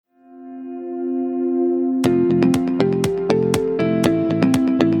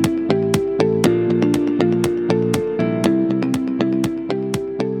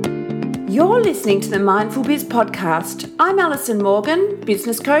listening to the Mindful Biz podcast. I'm Alison Morgan,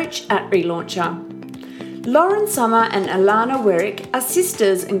 business coach at Relauncher. Lauren Summer and Alana Werrick are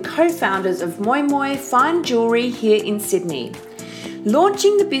sisters and co-founders of Moi Moi Fine Jewellery here in Sydney.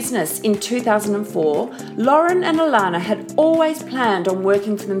 Launching the business in 2004, Lauren and Alana had always planned on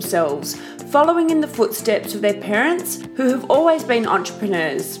working for themselves, following in the footsteps of their parents, who have always been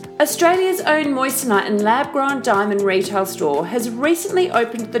entrepreneurs. Australia's own moissanite and lab-grown diamond retail store has recently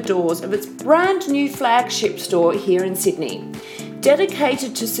opened the doors of its brand new flagship store here in Sydney.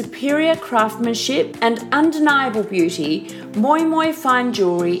 Dedicated to superior craftsmanship and undeniable beauty, Moi Moi Fine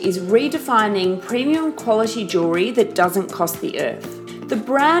Jewellery is redefining premium quality jewellery that doesn't cost the earth. The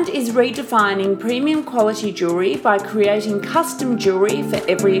brand is redefining premium quality jewellery by creating custom jewellery for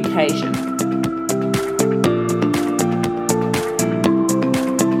every occasion.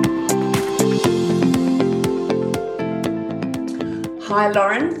 Hi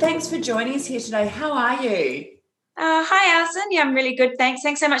Lauren, thanks for joining us here today. How are you? Hi, Alison. Yeah, I'm really good. Thanks.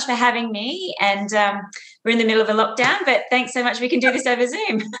 Thanks so much for having me. And we're in the middle of a lockdown, but thanks so much. We can do this over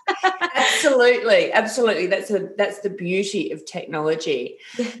Zoom. Absolutely. That's the beauty of technology.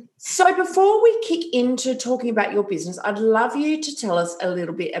 So before we kick into talking about your business, I'd love you to tell us a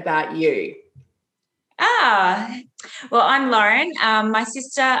little bit about you. Well, I'm Lauren. My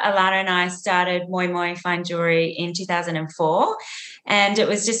sister Alana and I started Moi Moi Fine Jewellery in 2004, and it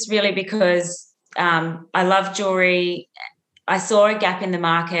was just really because I love jewellery. I saw a gap in the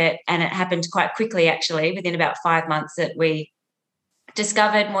market, and it happened quite quickly, actually, within about 5 months that we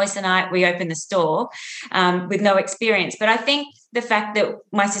discovered moissanite. We opened the store with no experience. But I think the fact that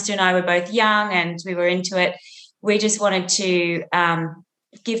my sister and I were both young and we were into it, we just wanted to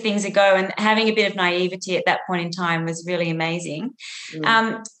give things a go, and having a bit of naivety at that point in time was really amazing.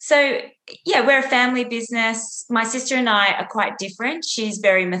 We're a family business. My sister and I are quite different. She's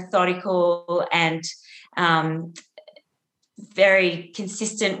very methodical and very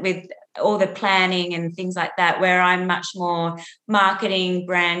consistent with all the planning and things like that, where I'm much more marketing,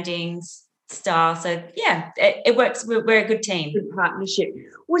 branding style. So, it works. We're a good team. Good partnership.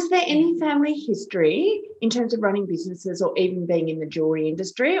 Was there any family history in terms of running businesses or even being in the jewellery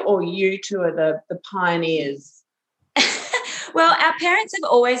industry, or you two are the pioneers? Well, our parents have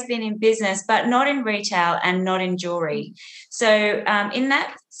always been in business, but not in retail and not in jewellery. So in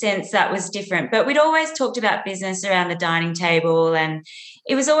that sense, that was different. But we'd always talked about business around the dining table, and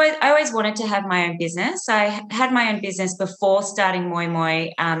I always wanted to have my own business. I had my own business before starting Moi Moi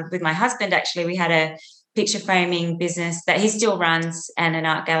with my husband. Actually, we had a picture framing business that he still runs and an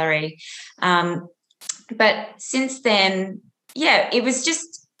art gallery. But since then, it was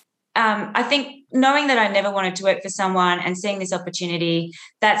just, I think knowing that I never wanted to work for someone and seeing this opportunity,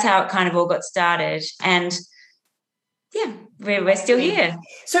 that's how it kind of all got started. And we're still here.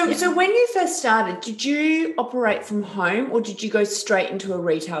 So when you first started, did you operate from home or did you go straight into a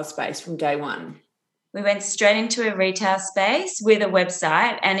retail space from day one? We went straight into a retail space with a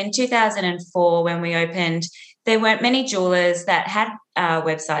website. And in 2004, when we opened, there weren't many jewellers that had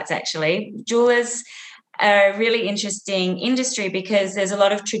websites, actually. Jewellers are a really interesting industry because there's a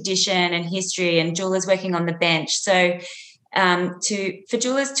lot of tradition and history and jewellers working on the bench. So for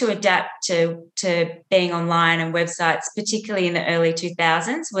jewellers to adapt to being online and websites, particularly in the early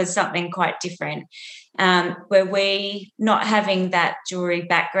 2000s, was something quite different, where we, not having that jewellery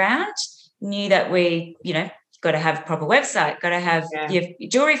background, knew that we, got to have a proper website, got to have your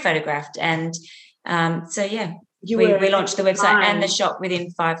jewellery photographed. And we launched the website and the shop within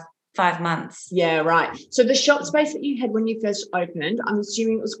five months. Yeah, right. So the shop space that you had when you first opened, I'm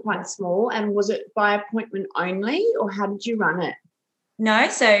assuming it was quite small, and was it by appointment only, or how did you run it? No,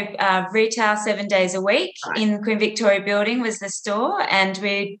 so retail 7 days a week in Queen Victoria Building was the store, and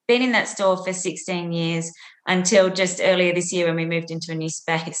we'd been in that store for 16 years until just earlier this year when we moved into a new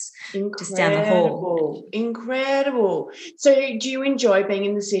space just down the hall. Incredible. So do you enjoy being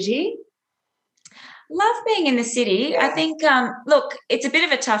in the city? Love being in the city. I think, it's a bit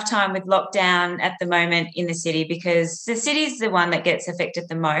of a tough time with lockdown at the moment in the city because the city is the one that gets affected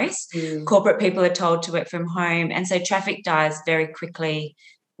the most. Corporate people are told to work from home, and so traffic dies very quickly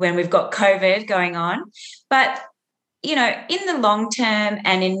when we've got COVID going on. But, in the long term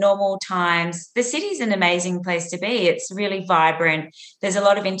and in normal times, the city is an amazing place to be. It's really vibrant. There's a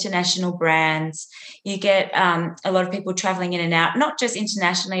lot of international brands. You get a lot of people traveling in and out, not just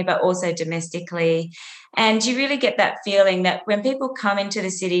internationally, but also domestically. And you really get that feeling that when people come into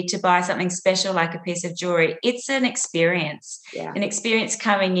the city to buy something special like a piece of jewellery, it's an experience, an experience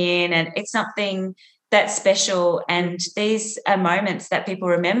coming in, and it's something that's special. And these are moments that people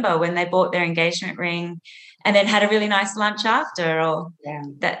remember when they bought their engagement ring and then had a really nice lunch after, or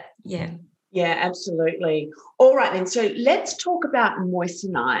Yeah, absolutely. All right then. So let's talk about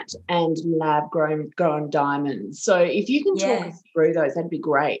moissanite and lab grown diamonds. So if you can talk Yeah. us through those, that'd be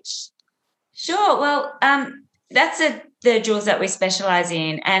great. Sure. Well, that's the jewels that we specialize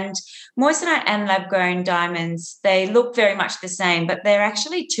in. And moissanite and lab grown diamonds, they look very much the same, but they're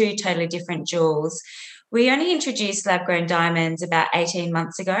actually two totally different jewels. We only introduced lab grown diamonds about 18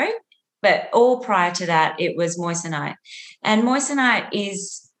 months ago, but all prior to that, it was moissanite. And moissanite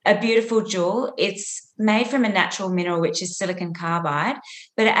is a beautiful jewel. It's made from a natural mineral, which is silicon carbide,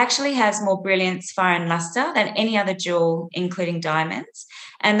 but it actually has more brilliance, fire, and luster than any other jewel, including diamonds,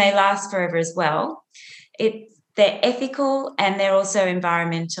 and they last forever as well. They're ethical and they're also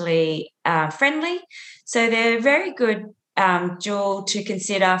environmentally friendly. So they're a very good jewel to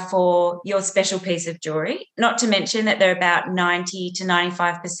consider for your special piece of jewelry, not to mention that they're about 90 to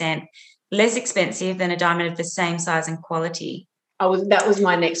 95% less expensive than a diamond of the same size and quality. That was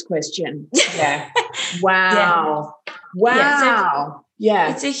my next question. Yeah. Wow. Yeah. Wow.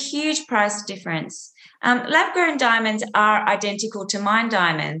 Yeah. It's a huge price difference. Lab-grown diamonds are identical to mine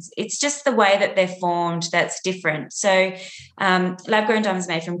diamonds. It's just the way that they're formed that's different. So lab-grown diamonds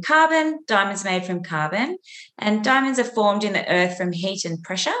made from carbon, diamonds made from carbon, and diamonds are formed in the earth from heat and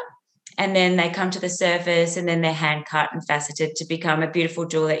pressure, and then they come to the surface and then they're hand-cut and faceted to become a beautiful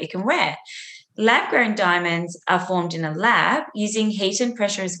jewel that you can wear. Lab-grown diamonds are formed in a lab using heat and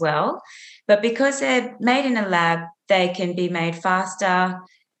pressure as well, but because they're made in a lab, they can be made faster.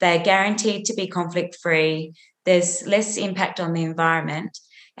 They're guaranteed to be conflict-free. There's less impact on the environment.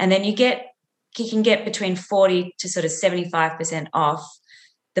 And then you can get between 40 to sort of 75% off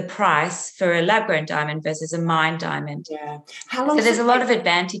the price for a lab-grown diamond versus a mine diamond. Yeah. So there's a lot of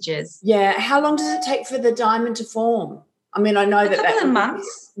advantages. Yeah. How long does it take for the diamond to form? I mean, I know a couple of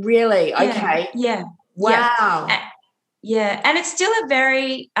months. Really? Okay. Yeah. Wow. Yeah, and it's still a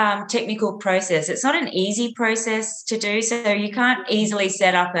very technical process. It's not an easy process to do, so you can't easily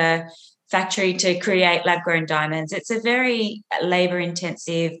set up a factory to create lab-grown diamonds. It's a very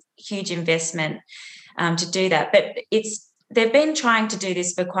labour-intensive, huge investment to do that. But they've been trying to do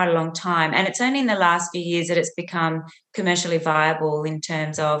this for quite a long time, and it's only in the last few years that it's become commercially viable in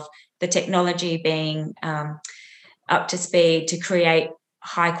terms of the technology being up to speed to create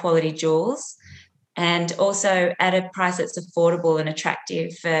high-quality jewels, and also at a price that's affordable and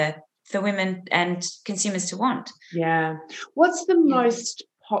attractive for women and consumers to want. Yeah. What's the most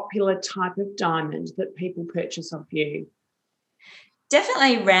popular type of diamond that people purchase off you?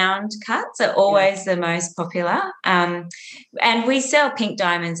 Definitely round cuts are always the most popular. And we sell pink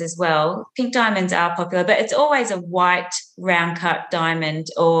diamonds as well. Pink diamonds are popular, but it's always a white round cut diamond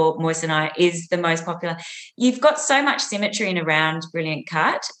or moissanite is the most popular. You've got so much symmetry in a round, brilliant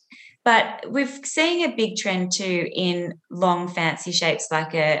cut. But we're seeing a big trend too in long, fancy shapes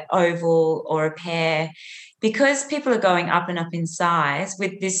like a oval or a pear, because people are going up and up in size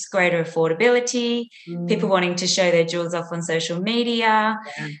with this greater affordability, people wanting to show their jewels off on social media.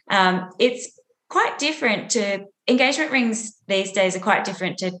 Yeah. It's quite different to engagement rings these days are quite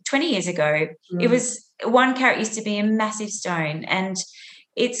different to 20 years ago. It was 1 carat used to be a massive stone, and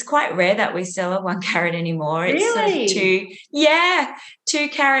it's quite rare that we sell a 1 carat anymore. It's really? Sort of 2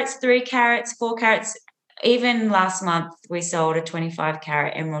 carats, 3 carats, 4 carats. Even last month we sold a 25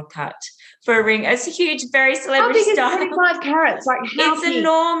 carat emerald cut for a ring. It's a huge, very celebrity style. How big is 25 carats? Like how it's big?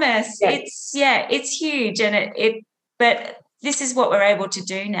 Enormous. Yeah. It's huge, and but this is what we're able to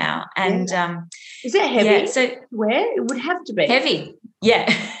do now. And is it heavy? Yeah, so where it would have to be heavy. Yeah,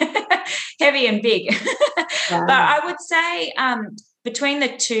 heavy and big. Wow. But I would say between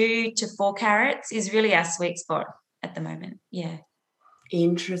the 2 to 4 carats is really our sweet spot at the moment. Yeah.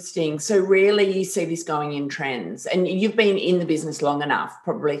 Interesting. So really you see this going in trends, and you've been in the business long enough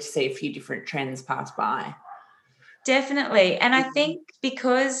probably to see a few different trends pass by. Definitely. And I think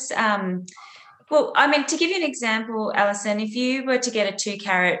because, to give you an example, Alison, if you were to get a 2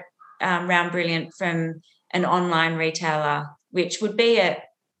 carat round brilliant from an online retailer, which would be a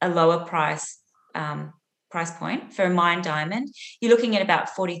lower price point for a mine diamond, you're looking at about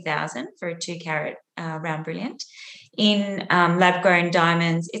 40,000 for a 2 carat round brilliant. In lab-grown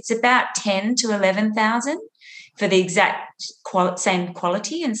diamonds, it's about 10 to 11,000 for the exact same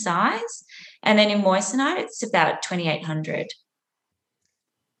quality and size. And then in moissanite, it's about 2,800.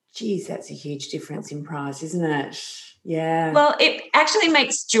 Geez, that's a huge difference in price, isn't it? Yeah. Well, it actually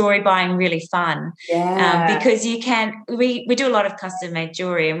makes jewelry buying really fun. Yeah. Because we do a lot of custom-made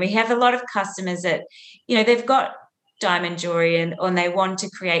jewelry, and we have a lot of customers that, they've got diamond jewelry and they want to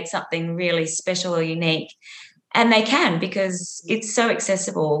create something really special or unique. And they can, because it's so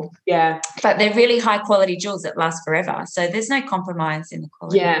accessible. Yeah. But they're really high quality jewels that last forever. So there's no compromise in the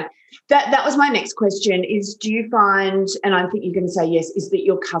quality. Yeah. That was my next question is, do you find, and I think you're going to say yes, is that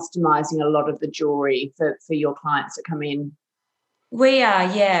you're customizing a lot of the jewelry for your clients that come in? We are,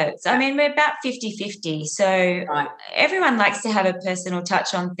 yeah. I mean, we're about 50-50. So right. Everyone likes to have a personal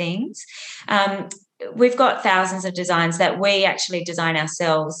touch on things. We've got thousands of designs that we actually design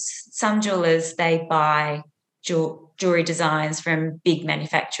ourselves. Some jewelers, they buy jewelry designs from big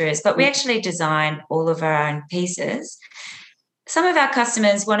manufacturers, but we actually design all of our own pieces. Some of our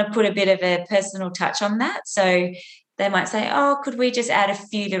customers want to put a bit of a personal touch on that. So they might say, oh, could we just add a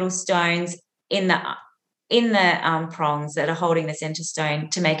few little stones in the prongs that are holding the centre stone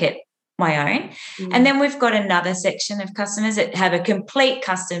to make it my own. And then we've got another section of customers that have a complete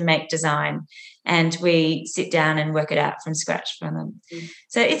custom make design, and we sit down and work it out from scratch for them.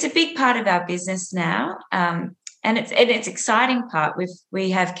 So it's a big part of our business now. And it's exciting part. We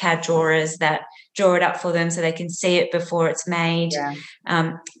have CAD drawers that draw it up for them so they can see it before it's made.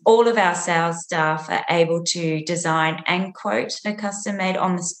 Yeah. All of our sales staff are able to design and quote a custom made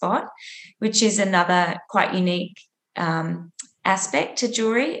on the spot, which is another quite unique aspect to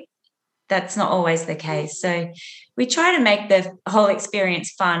jewelry. That's not always the case. So we try to make the whole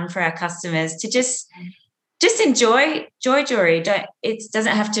experience fun for our customers to just enjoy jewelry. It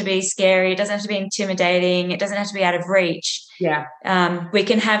doesn't have to be scary. It doesn't have to be intimidating. It doesn't have to be out of reach. Yeah. We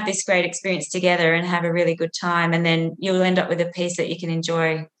can have this great experience together and have a really good time, and then you'll end up with a piece that you can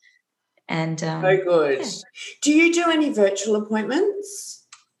enjoy. And so good. Yeah. Do you do any virtual appointments?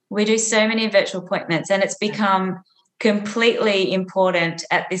 We do so many virtual appointments, and it's become completely important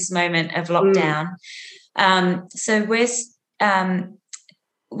at this moment of lockdown. So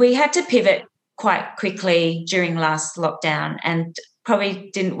we had to pivot quite quickly during last lockdown, and probably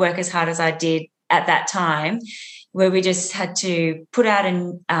didn't work as hard as I did at that time, where we just had to put out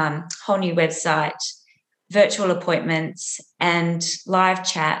a whole new website, virtual appointments and live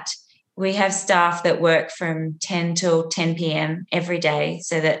chat. We have staff that work from 10 till 10 p.m. every day,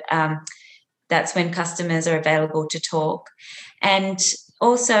 so that that's when customers are available to talk. And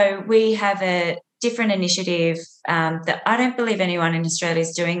also we have a different initiative that I don't believe anyone in Australia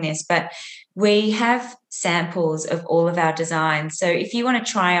is doing this, but we have samples of all of our designs. So if you want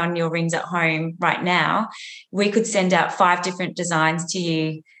to try on your rings at home right now, we could send out 5 different designs to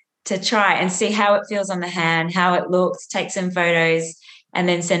you to try and see how it feels on the hand, how it looks, take some photos, and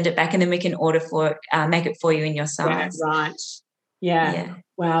then send it back, and then we can order for it, make it for you in your size. Yeah, right. Yeah.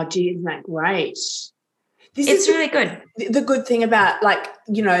 Wow, gee, isn't that great? It's really good. The good thing about,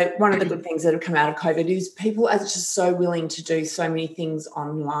 one of the good things that have come out of COVID is people are just so willing to do so many things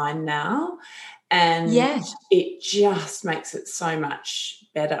online now, and it just makes it so much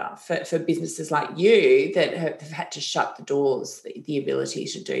better for businesses like you that have had to shut the doors, the ability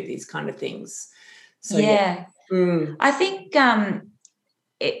to do these kind of things. So, I think,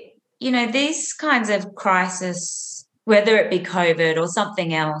 these kinds of crises, whether it be COVID or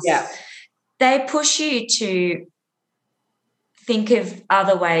something else, they push you to think of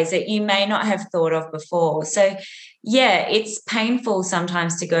other ways that you may not have thought of before. So, it's painful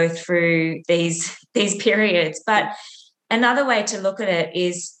sometimes to go through these periods, but another way to look at it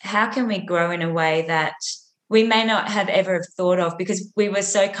is, how can we grow in a way that we may not have ever thought of, because we were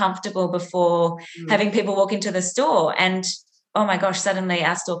so comfortable before having people walk into the store and, oh my gosh, suddenly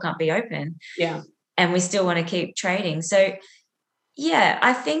our store can't be open. Yeah. And we still want to keep trading. So,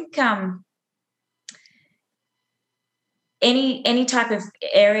 I think any type of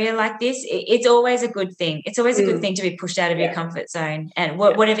area like this, it's always a good thing. It's always a good thing to be pushed out of your comfort zone, and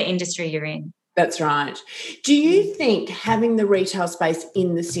whatever industry you're in. That's right. Do you think having the retail space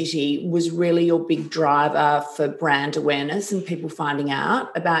in the city was really your big driver for brand awareness and people finding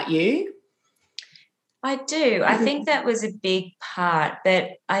out about you? I do. I think that was a big part.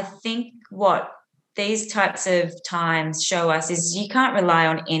 But I think what these types of times show us is you can't rely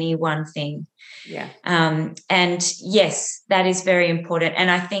on any one thing. Yeah. And yes, that is very important.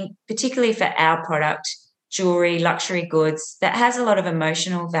 And I think particularly for our product, jewelry, luxury goods, that has a lot of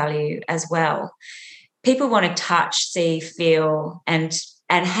emotional value as well. People want to touch, see, feel, and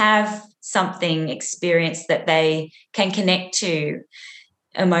have something experience that they can connect to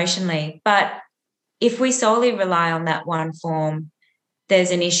emotionally. But if we solely rely on that one form,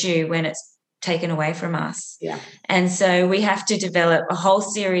 there's an issue when it's taken away from us. Yeah. And so we have to develop a whole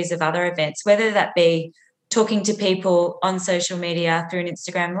series of other events, whether that be talking to people on social media through an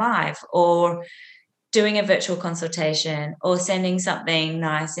Instagram Live, or doing a virtual consultation, or sending something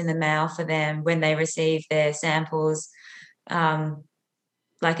nice in the mail for them when they receive their samples,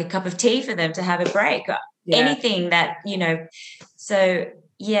 like a cup of tea for them to have a break. anything that, so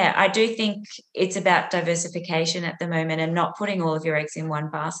yeah, I do think it's about diversification at the moment and not putting all of your eggs in one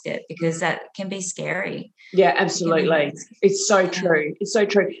basket, because that can be scary. Yeah, absolutely. It's so true. It's so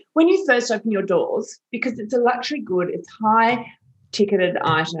true. When you first open your doors, because it's a luxury good, it's high ticketed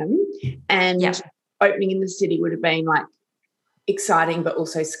item, and opening in the city would have been like exciting but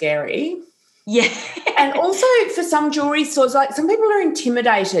also scary. Yeah. And also for some jewelry stores, like some people are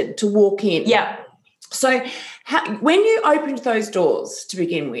intimidated to walk in. Yeah. So when you opened those doors to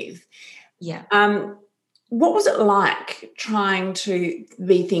begin with, what was it like trying to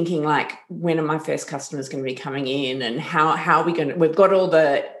be thinking like, when are my first customers going to be coming in, and how are we going to, we've got all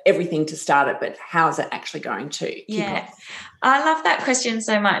the everything to start it, but how is it actually going to kick off? I love that question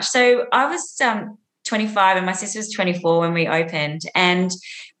so much. So I was 25 and my sister was 24 when we opened, and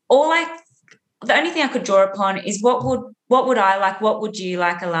the only thing I could draw upon is what would I like, what would you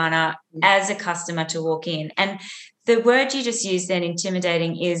like, Alana, as a customer to walk in? And the word you just used then,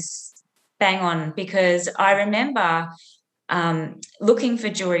 intimidating, is bang on, because I remember looking for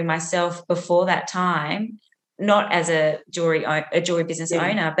jewelry myself before that time, not as a jewelry business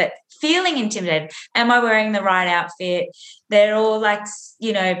owner, but feeling intimidated. Am I wearing the right outfit? They're all like,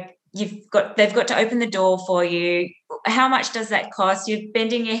 they've got to open the door for you. How much does that cost? You're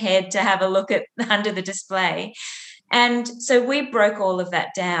bending your head to have a look at under the display. And so we broke all of that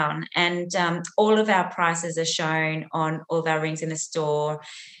down, and all of our prices are shown on all of our rings in the store.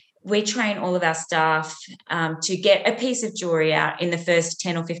 We train all of our staff to get a piece of jewelry out in the first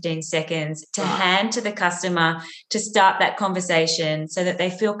 10 or 15 seconds to hand to the customer, to start that conversation so that they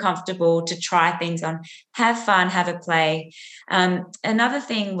feel comfortable to try things on, have fun, have a play. Another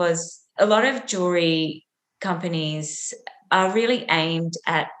thing was, a lot of jewelry companies are really aimed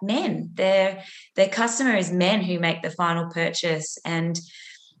at men. Their customer is men who make the final purchase, and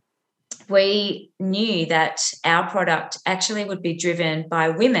we knew that our product actually would be driven by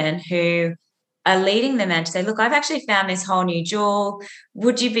women who are leading them and to say, look, I've actually found this whole new jewel.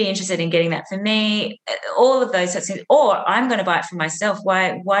 Would you be interested in getting that for me? All of those sorts of things. Or I'm going to buy it for myself.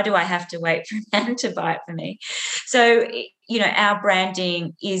 Why do I have to wait for a man to buy it for me? So, our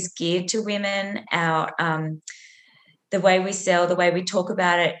branding is geared to women. Our the way we sell, the way we talk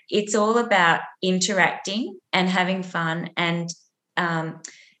about it, it's all about interacting and having fun. And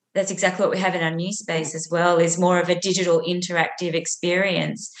that's exactly what we have in our new space as well, is more of a digital interactive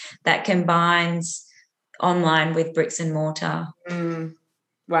experience that combines online with bricks and mortar.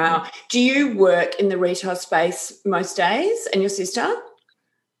 Wow. Do you work in the retail space most days, and your sister?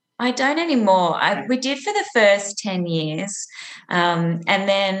 I don't anymore. We did for the first 10 years. And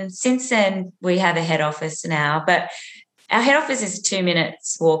then since then, we have a head office now. But our head office is 2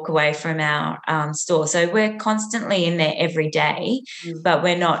 minutes walk away from our store. So we're constantly in there every day, but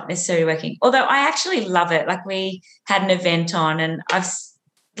we're not necessarily working. Although I actually love it. Like, we had an event on, and I've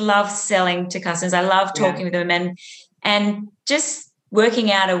loved selling to customers. I love talking with them and just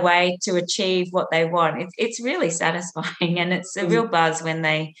working out a way to achieve what they want. It's really satisfying, and it's a real buzz when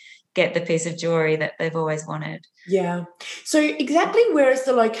they get the piece of jewelry that they've always wanted. Yeah. So exactly where is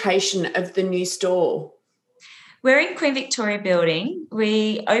the location of the new store? We're in Queen Victoria Building.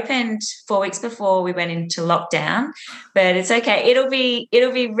 We opened 4 weeks before we went into lockdown, but it's okay. It'll be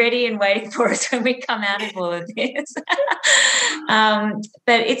ready and waiting for us when we come out of all of this.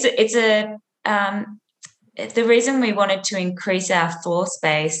 But the reason we wanted to increase our floor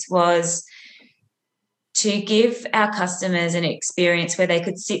space was to give our customers an experience where they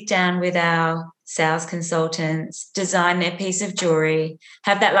could sit down with our sales consultants, design their piece of jewelry,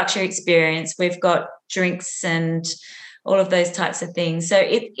 have that luxury experience. We've got drinks and all of those types of things. So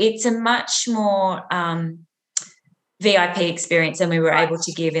it's a much more VIP experience than we were able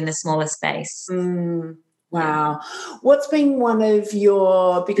to give in the smaller space. Wow. What's been one of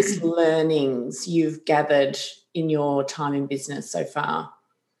your biggest learnings you've gathered in your time in business so far?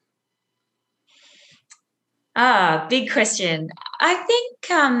 Big question. I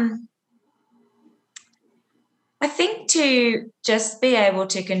think to just be able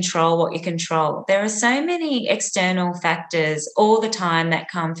to control what you control. There are so many external factors all the time that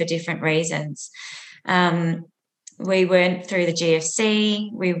come for different reasons. We went through the GFC.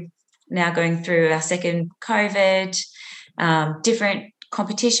 We're now going through our second COVID, different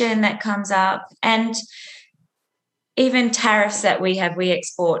competition that comes up, and even tariffs that we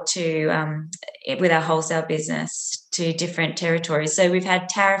export to with our wholesale business to different territories. So we've had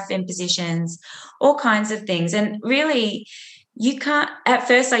tariff impositions, all kinds of things. And really, you can't, at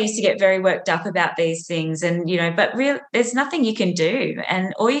first I used to get very worked up about these things, and, but there's nothing you can do.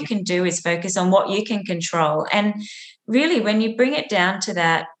 And all you can do is focus on what you can control. And really, when you bring it down to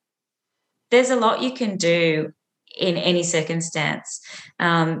that, there's a lot you can do in any circumstance.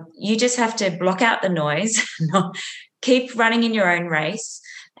 You just have to block out the noise, keep running in your own race.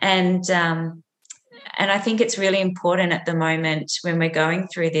 And I think it's really important at the moment when we're going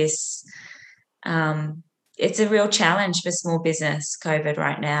through this. It's a real challenge for small business, COVID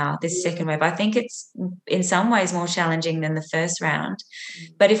right now, this second wave. I think it's in some ways more challenging than the first round.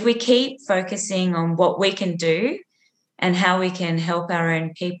 But if we keep focusing on what we can do and how we can help our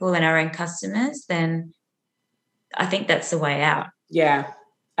own people and our own customers, then I think that's the way out. Yeah,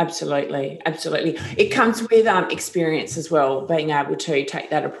 absolutely. Absolutely. It comes with experience as well, being able to take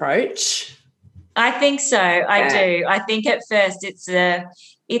that approach. I think so. I do. I think at first it's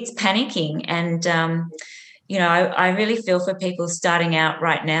panicking, and I really feel for people starting out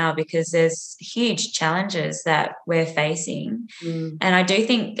right now because there's huge challenges that we're facing, and I do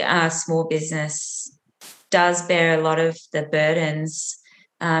think small business does bear a lot of the burdens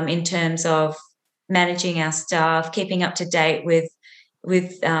in terms of managing our staff, keeping up to date with. We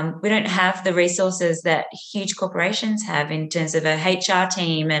don't have the resources that huge corporations have in terms of a HR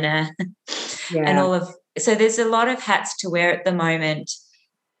team and so there's a lot of hats to wear at the moment,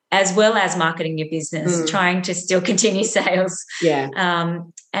 as well as marketing your business, trying to still continue sales. Yeah.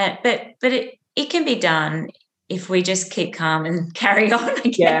 But it can be done if we just keep calm and carry on, I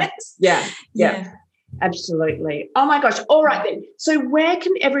guess. Yeah. Absolutely. Oh, my gosh. All right, then. So where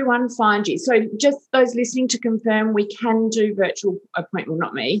can everyone find you? So just those listening to confirm, we can do virtual appointment,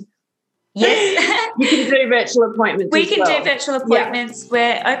 not me. Yes. You can do virtual appointments. We can do virtual appointments.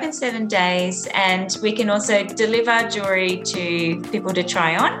 We're open 7 days, and we can also deliver jewelry to people to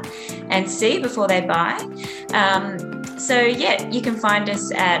try on and see before they buy. You can find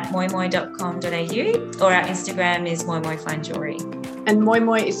us at moimoi.com.au, or our Instagram is moimoifindjewelry. And Moi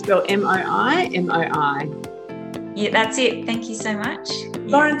Moi is spelled MOI. Yeah, that's it. Thank you so much.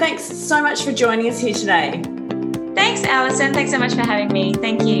 Lauren, thanks so much for joining us here today. Thanks, Alison. Thanks so much for having me.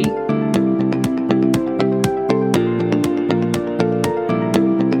 Thank you.